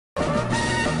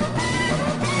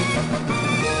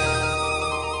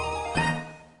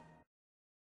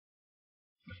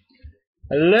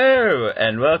Hello,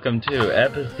 and welcome to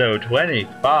episode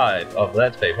 25 of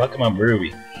Let's Play Pokemon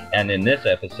Ruby. And in this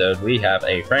episode, we have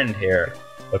a friend here.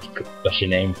 What's your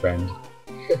name, friend?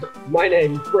 My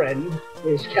name, friend,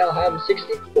 is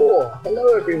Calham64.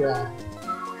 Hello, everyone.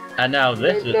 And now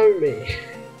this You don't know me.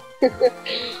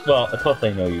 Well, of course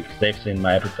they know you, because they've seen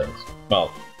my episodes.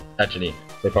 Well, actually,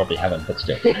 they probably haven't, but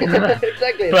still.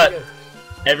 Exactly. But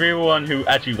everyone who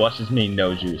actually watches me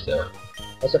knows you, so.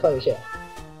 I suppose, yeah.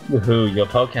 Woohoo, your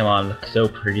Pokemon look so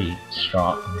pretty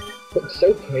strong. It's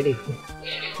so pretty.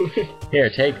 Here,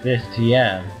 take this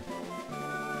TM.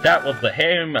 That was the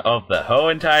aim of the whole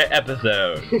entire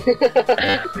episode.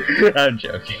 I'm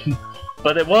joking.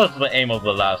 But it was the aim of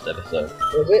the last episode.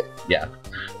 Was it? Yeah.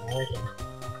 Okay.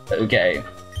 Okay.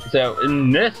 So in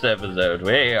this episode,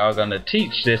 we are gonna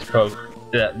teach this to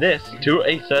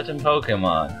a certain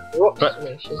Pokemon. Rock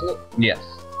Smash, isn't it? Yes.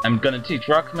 I'm gonna teach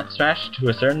Rock Smash to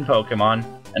a certain Pokemon,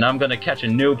 and I'm gonna catch a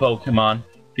new Pokemon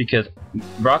because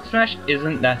Rock Smash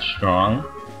isn't that strong,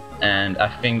 and I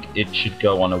think it should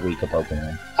go on a weaker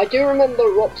Pokemon. I do remember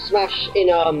Rock Smash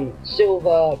in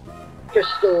Silver,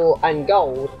 Crystal, and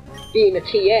Gold being a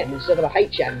TM instead of a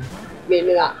HM,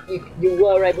 meaning that you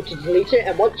were able to delete it,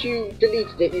 and once you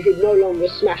deleted it, you could no longer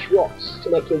smash rocks to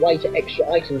make your way to extra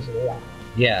items and all that.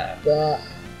 Yeah. But,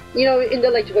 you know, in the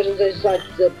later versions, they decided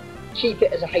to keep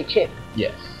it as a HM.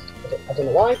 Yes. I don't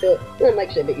know why, but it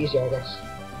makes it a bit easier, I guess.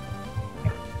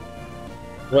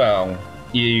 Well,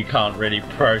 you can't really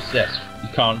progress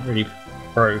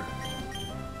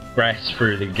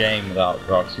through the game without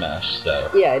Rock Smash,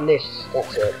 so. Yeah, in this,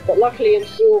 that's it. But luckily in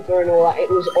Silver and all that, it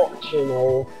was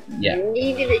optional. Yeah. You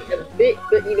needed it a bit,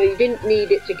 but you know, you didn't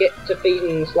need it to get to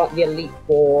things like the Elite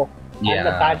Four and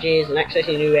the badges and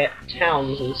accessing new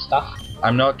towns and stuff.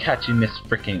 I'm not catching this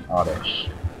freaking Oddish.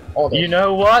 Oddish. You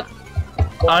know what?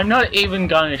 I'm not even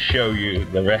gonna show you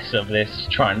the rest of this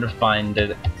trying to find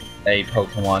a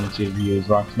Pokemon to use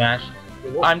Rock Smash.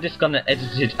 I'm just gonna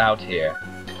edit it out here.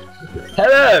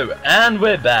 Hello, and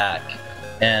we're back.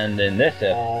 And in this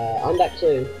episode, I'm back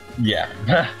too. yeah.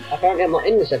 Apparently I'm not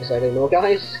in this episode anymore,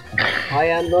 guys. I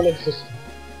am non-existent.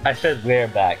 I said we're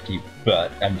back, you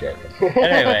but I'm joking.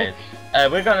 Anyways,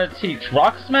 we're gonna teach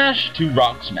Rock Smash to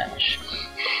Rock Smash.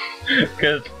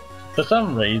 Because for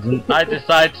some reason, I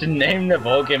decided to name the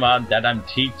Pokemon that I'm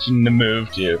teaching the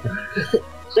move to.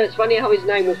 So it's funny how his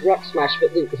name was Rock Smash,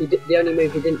 but the only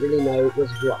move he didn't really know was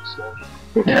Rock Smash.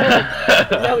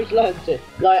 Now he's learned it.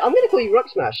 Like, I'm gonna call you Rock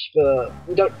Smash, but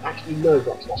we don't actually know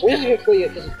Rock Smash. I'm just gonna call you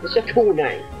because it's a cool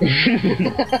name.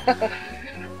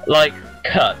 Like,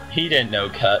 Cut. He didn't know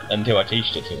Cut until I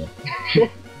teached it to him.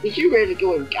 Did you really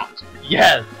call him Cut?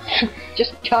 Yes!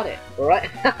 Just cut it, alright?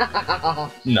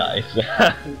 Nice.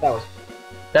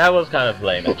 That was kind of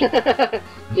lame, actually.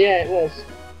 Yeah, it was.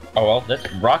 Oh well,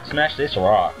 let's Rock Smash this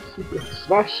rock.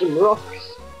 Smash some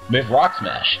rocks. With Rock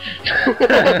Smash.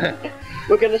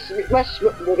 We're gonna smash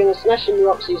some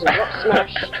rocks using Rock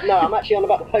Smash. No, I'm actually on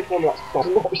about the Pokemon Rock Smash.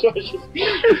 Rock Smash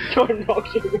is throwing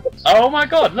rocks at rocks. Oh my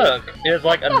god, look! There's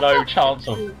like a low chance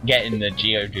of getting the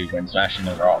Geodude when smashing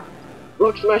a rock.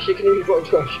 Rock Smash, you can use Rock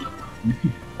Smash.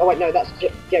 Oh wait, no, that's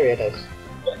Gyarados.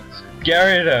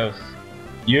 Gyarados.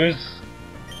 Use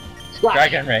Splash.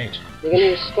 Dragon Rage. You're gonna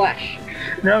use Splash.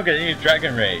 No, I'm gonna use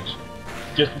Dragon Rage.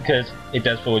 Just because it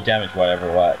does 40 damage,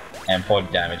 whatever what, and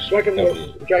 40 damage.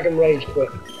 Dragon Rage quit.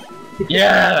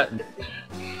 Yeah!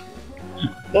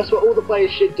 That's what all the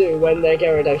players should do when their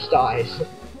Gyarados dies.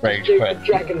 Rage do quit.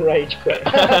 Dragon Rage quit.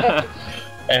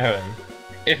 Anyway,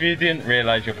 if you didn't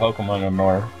realize your Pokemon are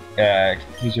more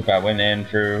teach you about winning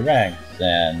through ranks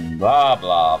and blah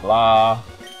blah blah.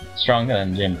 Stronger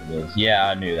than gym is. Yeah,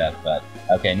 I knew that, but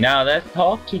okay, now let's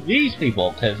talk to these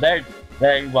people because they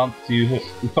want to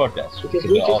report us. Because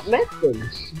we just met them.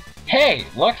 Hey,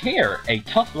 look here, a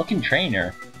tough-looking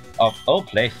trainer of all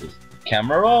places.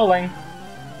 Camera rolling.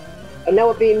 And now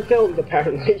we're being filmed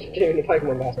apparently during the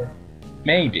Pokemon battle.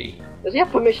 Maybe. Does he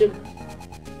have permission?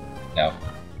 No.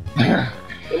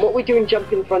 And what we do in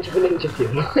jump in front of an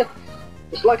interview.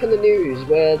 It's like on the news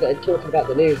where they're talking about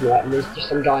the news right, and there's just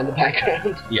some guy in the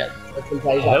background. Yes. That can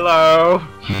play that. Hello.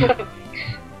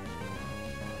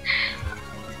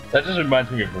 That just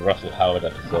reminds me of the Russell Howard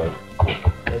episode.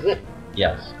 Is it?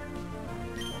 Yes.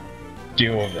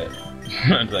 Deal with it.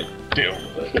 It's like, deal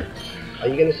with it. Are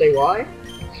you gonna say why?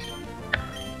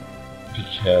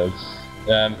 Because,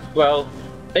 well,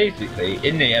 basically,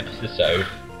 in the episode,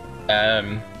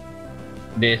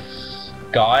 this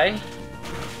guy,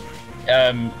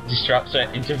 disrupts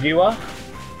an interviewer.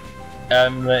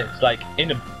 It's like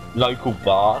in a local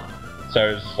bar,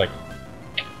 so it's like,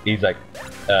 he's like,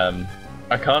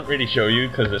 I can't really show you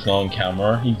because it's not on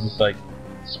camera. He's just like,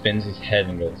 spins his head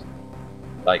and goes,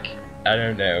 like, I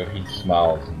don't know, he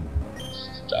smiles and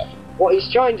stuff. What he's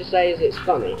trying to say is it's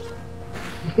funny.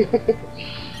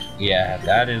 Yeah,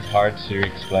 that is hard to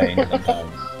explain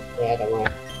sometimes. Yeah, don't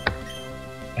worry.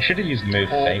 I should have used move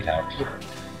fate out.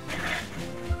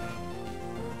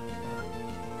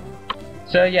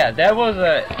 So yeah, there was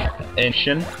a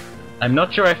ancient. I'm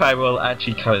not sure if I will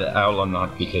actually cut it out or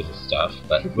not because of stuff,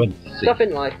 but we'll see. Stuff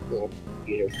in life,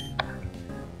 yeah.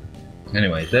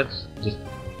 Anyways, let's just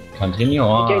continue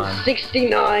on. Against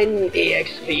 69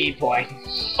 EXP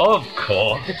points. Of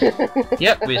course.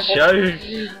 Yep, we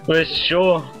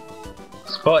sure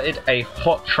spotted a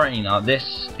hot train. Now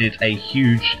this is a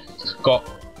huge scoop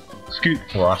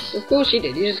for us. Of course you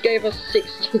did. You just gave us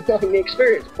 69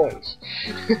 experience points.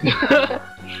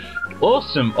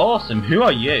 Awesome, awesome. Who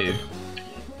are you?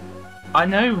 I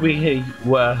know we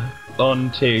were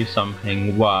onto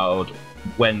something wild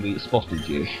when we spotted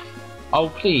you. Oh,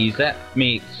 please let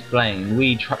me explain.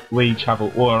 We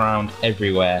travel all around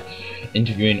everywhere,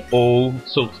 interviewing all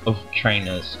sorts of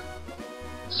trainers.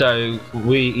 So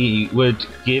we would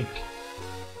give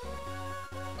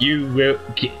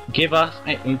us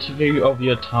an interview of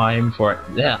your time for it.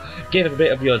 Yeah, give a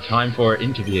bit of your time for an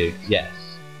interview. Yes,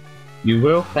 you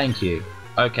will. Thank you.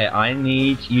 Okay, I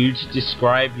need you to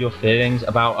describe your feelings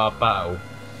about our battle,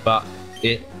 but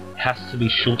it has to be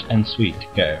short and sweet.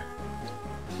 Go.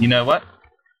 You know what?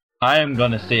 I am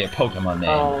gonna say a Pokemon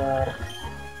name.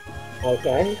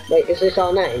 Okay. Wait, is this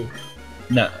our name?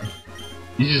 No.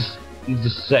 You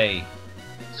just say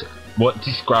what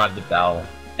describe the battle,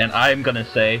 and I am gonna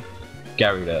say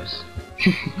Gyarados.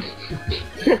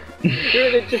 You're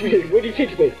an interview. What do you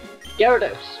think of me?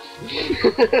 Gyarados.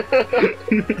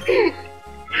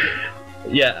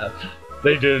 Yeah,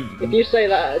 they did. If you say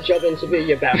that at a job interview,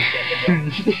 you're bound to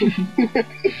get the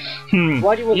job.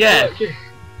 Why do you want to work here?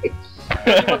 Why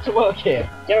do you want to work here?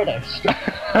 Gyarados.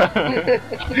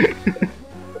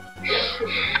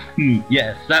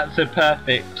 Yes, that's a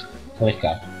perfect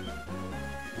clicker.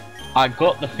 I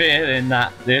got the feeling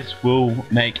that this will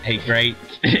make a great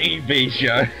TV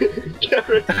show.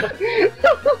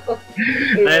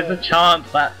 There's a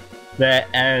chance that they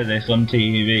air this on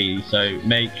TV, so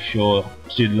make sure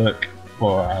to look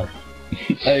for us.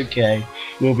 Okay,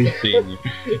 we'll be seeing you.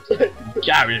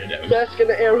 Gyarados. That's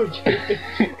gonna air on TV.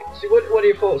 So what are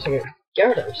your thoughts on it?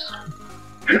 Gyarados.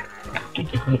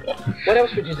 What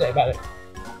else would you say about it?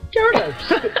 Gyarados.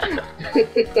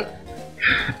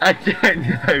 I don't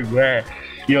know where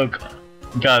you're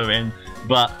going,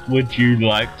 but would you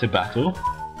like to battle?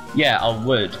 Yeah, I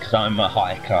would, because I'm a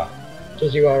hiker.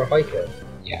 Because you are a hiker?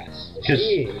 Yes.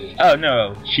 Oh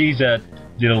no, she's a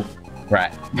little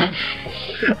rat.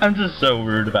 I'm just so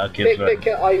rude about kids. Big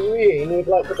Irene would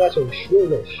like to battle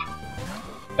Shroomish.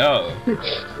 Oh.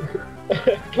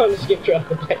 Kind of skipped your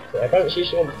alphabet there. Apparently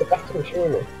she wants to battle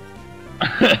Shroomish.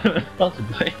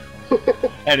 Possibly.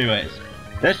 Anyways,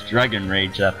 let's Dragon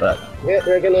Rage that up. Yeah,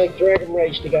 we're gonna Dragon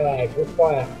Rage to go out with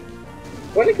fire.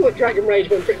 Why do you call it Dragon Rage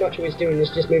when pretty much what he's doing is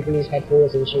just moving his head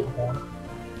forwards and shooting fire?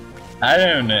 I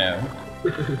don't know.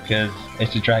 Because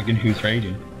it's a dragon who's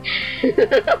raging.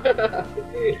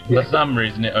 For some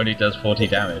reason it only does 40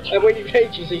 damage. And when he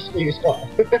rages he spews fire.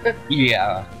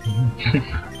 Yeah.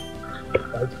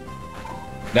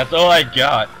 That's all I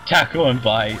got. Tackle and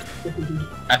bite.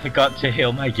 I forgot to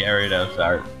heal my Gyarados.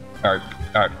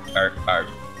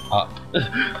 Up.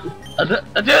 I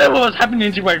don't know what was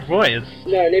happening to my voice.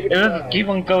 No, neither did It was keep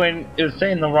on going. It was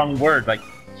saying the wrong word like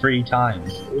 3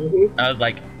 times. I was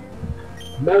like,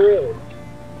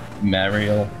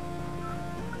 Mariel.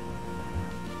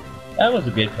 That was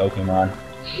a good Pokemon.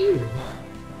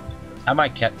 I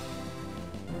might kept.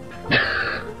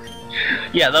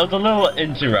 Yeah, there was a little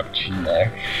interruption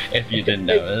there, if you didn't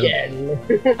notice. Again.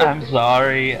 I'm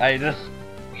sorry, I just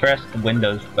pressed the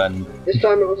Windows button. This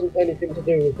time it wasn't anything to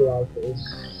do with the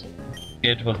rifles.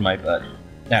 It was my butt.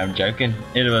 No, I'm joking.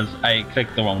 It was, I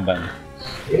clicked the wrong button.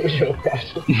 It was your butt.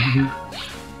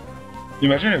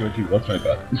 Imagine if it was my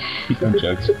butt. I'm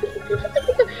joking.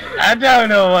 I don't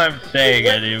know what I'm saying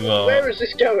anymore. Where is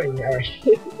this going, Harry?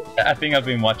 I think I've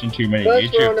been watching too many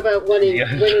First YouTube we're on about winning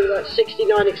like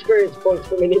 69 experience points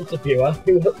from an interviewer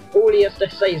who all he has to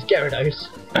say is Gyarados.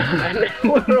 And then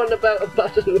we're on about a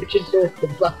button which is all the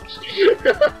butt.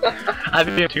 I've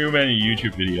been too many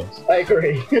YouTube videos. I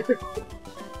agree.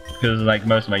 Because like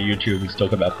most of my YouTube is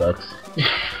talk about butts.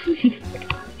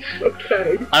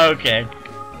 Okay. Okay.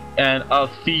 And I'll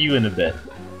see you in a bit.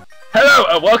 Hello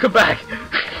and welcome back!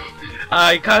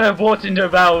 I kind of walked into a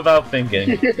battle without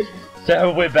thinking.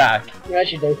 So we're back.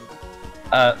 As you do.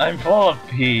 I'm full of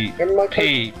pee.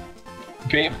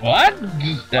 What?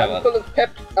 I'm full of pep,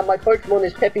 and my Pokemon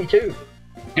is peppy too.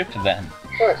 Good for them.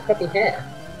 Oh, it's peppy hair.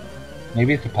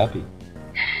 Maybe it's a puppy.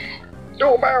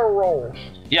 Do a barrel roll.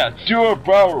 Yeah, do a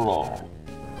barrel roll.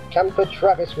 Camper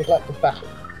Travis would like to battle.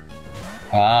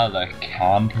 Ah, the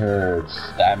campers.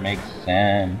 That makes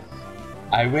sense.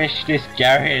 I wish this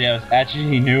Gyarados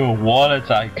actually knew a water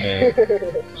type move.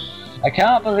 I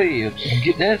can't believe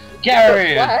this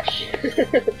Gyarados. Flash.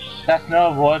 That's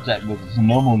not a water type move, it's a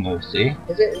normal move, see?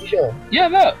 Is it? Are you sure? Yeah,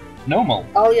 look, normal.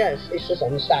 Oh yes, it's just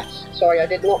on the stats. Sorry, I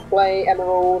did not play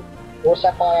Emerald or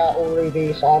Sapphire or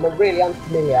Ruby, so I'm really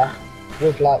unfamiliar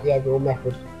with like the overall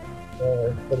method,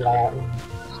 the layout and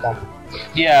stuff.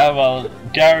 Yeah, well,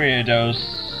 Gyarados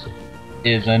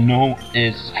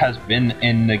has been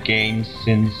in the game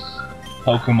since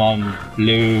Pokemon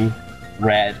Blue,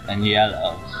 Red, and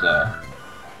Yellow, so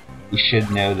you should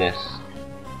know this.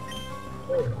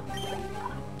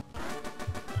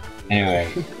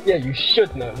 Anyway. Yeah, you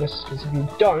should know this, because if you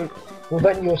don't, well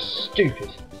then you're stupid.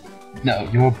 No,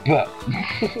 you're butt.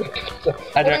 So,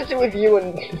 what is it with you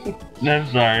and... I'm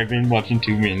sorry, I've been watching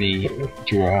too many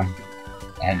drama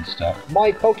and stuff.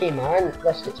 My Pokemon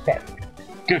lost its pet.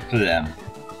 Good for them.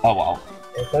 Oh wow.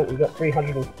 So we got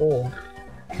 304.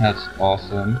 That's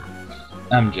awesome.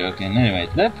 I'm joking. Anyway,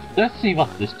 let's see what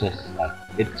this does.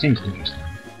 It seems interesting.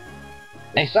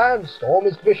 A sandstorm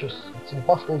is vicious. It's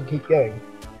impossible to keep going.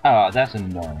 Oh, that's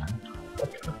annoying.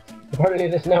 Apparently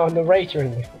there's now a narrator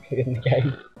in the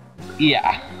game.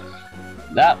 Yeah.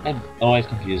 That always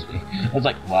confused me. I was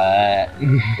like, what?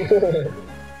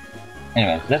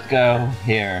 Anyway, let's go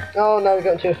here. Oh no, we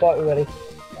got into a fight already.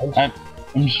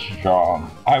 I'm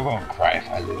strong. I won't cry if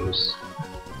I lose.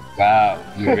 Wow,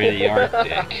 you really are a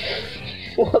dick.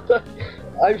 What the?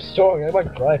 I'm strong, I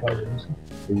won't cry if I lose.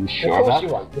 Are you sure of course about you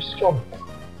won't, you're strong.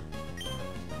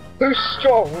 Who's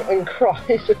strong and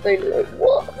cries if they look?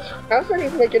 What? How does that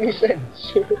even make any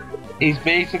sense? He's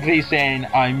basically saying,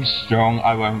 I'm strong,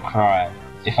 I won't cry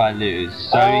if I lose.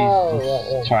 So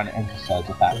he's just trying to emphasize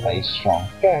the fact that he's strong.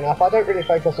 Fair enough, I don't really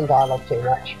focus on dialogue too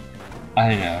much.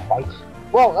 I know. Right.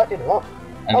 Well, that did a lot.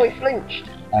 Oh, he flinched.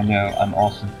 I know, I'm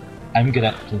awesome. I'm good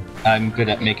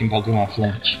at making Pokemon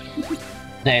flinch.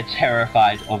 They're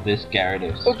terrified of this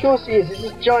Gyarados. Of course he is. It's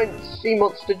this giant sea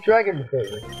monster dragon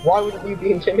thing. Why wouldn't you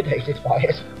be intimidated by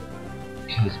it?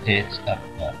 Because it's a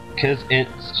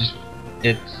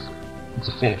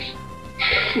fish.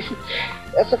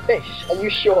 That's a fish. Are you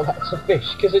sure that's a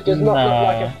fish? Because it does not look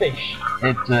like a fish.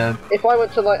 If I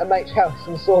went to like a mate's house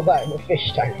and saw that in a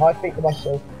fish tank, I'd think to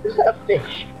myself, is that a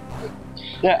fish?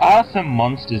 There are some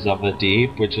monsters of the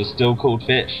deep which are still called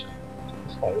fish.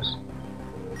 I suppose.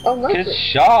 Oh no. Because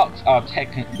sharks are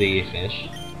technically a fish.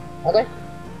 Are they?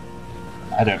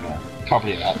 I don't know.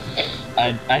 Probably not.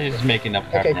 I'm just making up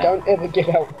crap now. Okay, don't ever give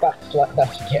out facts like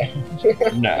that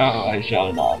again. No, I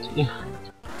shall not.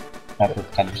 That was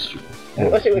kind of stupid.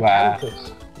 What's it with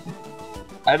campers?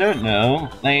 I don't know.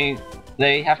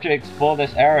 They have to explore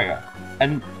this area.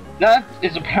 And that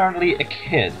is apparently a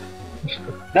kid.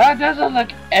 That doesn't look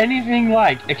anything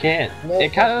like a kid. No,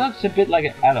 it kind of looks a bit like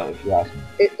an adult, if you ask me.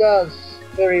 It does.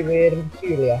 Very weird and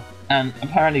peculiar. And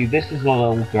apparently this is a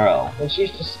little girl. And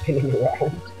she's just spinning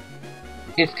around.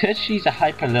 It's because she's a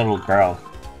hyper little girl.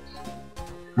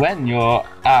 When you're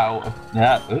out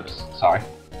of... oops, sorry.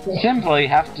 Simply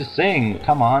have to sing.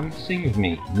 Come on, sing with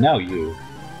me. No, you.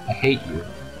 I hate you.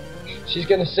 She's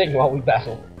gonna sing while we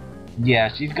battle.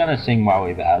 Yeah, she's gonna sing while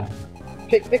we battle.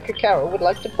 Vicar Carol would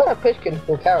like to put a picking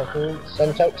for Carol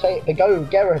sent out say the go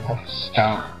Gyarados.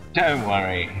 Don't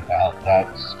worry about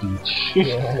that speech.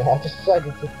 Yeah, no, I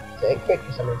decided to say it quick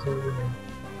for some reason.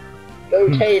 Go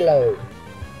Talo.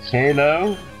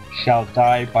 Talo shall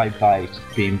die by bite,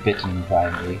 being bitten by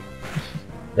me.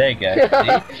 There you go,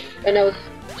 see? And that was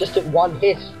just at one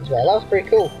hit as well, that was pretty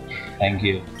cool. Thank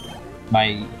you.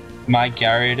 My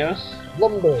Gyarados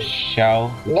Lumber. Shall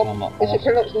become Is it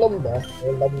pronounced lumber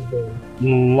or lumber?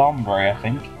 Lumber, I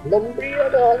think. Lumbery?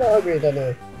 I really don't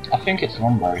know. I think it's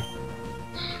lumber.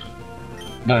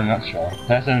 No, I'm not sure.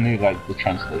 That's only like the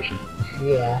translation.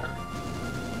 Yeah.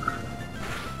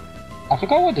 I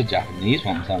forgot what the Japanese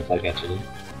one sounds like actually.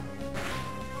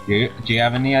 Do you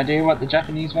have any idea what the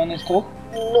Japanese one is called?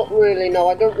 Not really, no.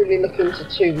 I don't really look into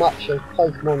too much of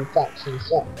Pokemon facts and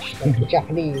such, like the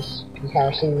Japanese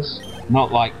comparisons.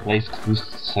 Not like basically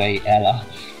say Ella.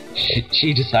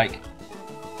 She just like...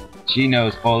 She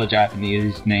knows all the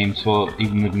Japanese names for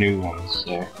even the new ones,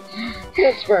 so...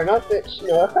 That's fair enough, it's, you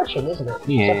know, a passion, isn't it?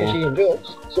 Yeah. Something she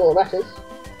enjoys, it's all that matters.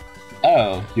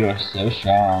 Oh, you're so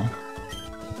strong.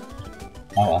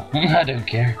 Oh well, I don't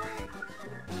care.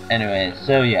 Anyway,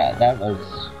 so yeah, that was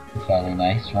a fairly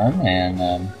nice one,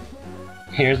 and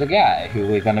here's a guy who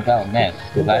we're gonna battle next,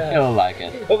 because I feel like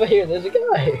it. Over here, there's a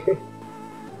guy.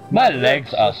 My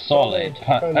legs are solid.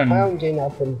 Pounding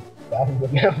up and down the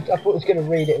mount. I thought I was going to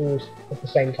read it all at the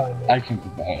same time. I can be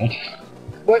bad.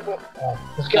 Wait.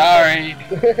 Sorry.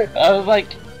 I was like,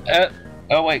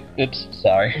 oh wait, oops,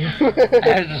 sorry. I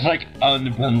was just like on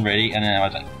the button ready, and then I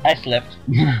was like, I slipped.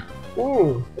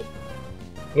 Ooh.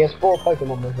 He has 4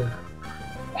 Pokemon with him.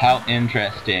 How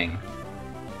interesting.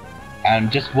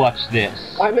 And just watch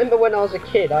this. I remember when I was a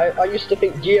kid, I used to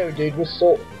think Geodude was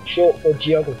short for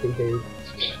Geography Dude.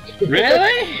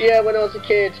 Really? Yeah, when I was a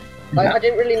kid. I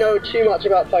didn't really know too much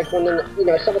about Pokemon, and, you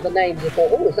know, some of the names I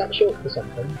thought, oh, is that short for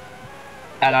something?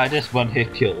 And I just want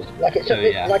hit kills. Like it took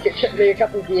me a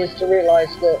couple of years to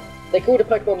realise that they called a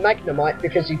Pokemon Magnemite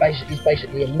because he's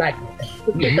basically a magnet.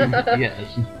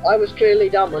 Yes. I was clearly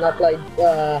dumb when I played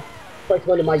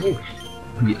Pokemon in my youth.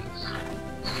 Yes.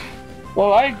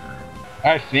 Well, I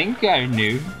think I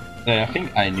knew. I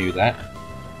think I knew that.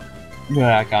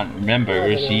 But I can't remember.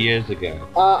 It was years ago.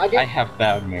 I have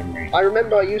bad memory. I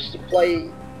remember I used to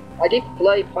play. I did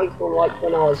play Pokemon like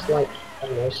when I was like, I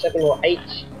don't know, 7 or 8.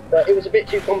 But it was a bit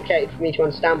too complicated for me to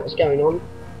understand what was going on.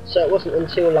 So it wasn't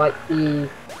until like the,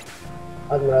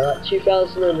 I don't know, like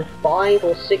 2005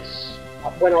 or 6,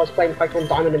 when I was playing Pokemon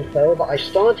Diamond and Pearl, that I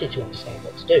started to understand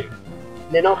what to do.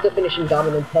 And then after finishing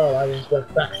Diamond and Pearl, I just went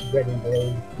back to Red and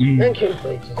Blue and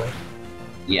completed it.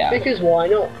 Yeah. Because why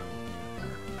not?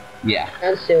 Yeah.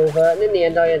 And Silver, and in the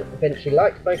end I eventually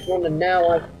liked Pokemon, and now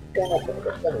I've got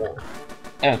it.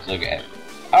 That's okay.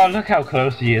 Oh, look how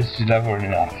close he is to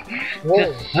leveling up.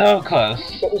 Whoa. Just so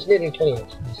close. It was nearly 20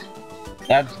 inches.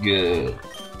 That's good.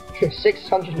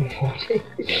 640.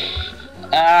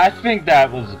 I think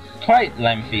that was quite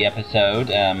lengthy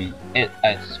episode.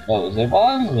 I suppose it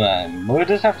was. We'll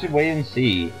just have to wait and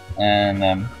see.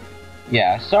 And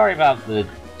yeah, sorry about the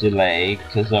delay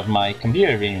because of my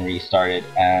computer being restarted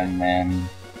and then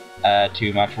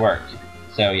too much work.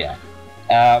 So yeah,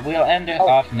 we'll end it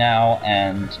off now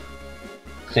and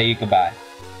say goodbye.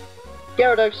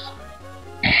 Gyarados.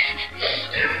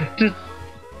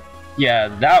 Yeah,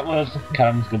 that was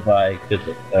Callum's goodbye.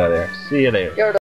 There. See you later. Gyarados.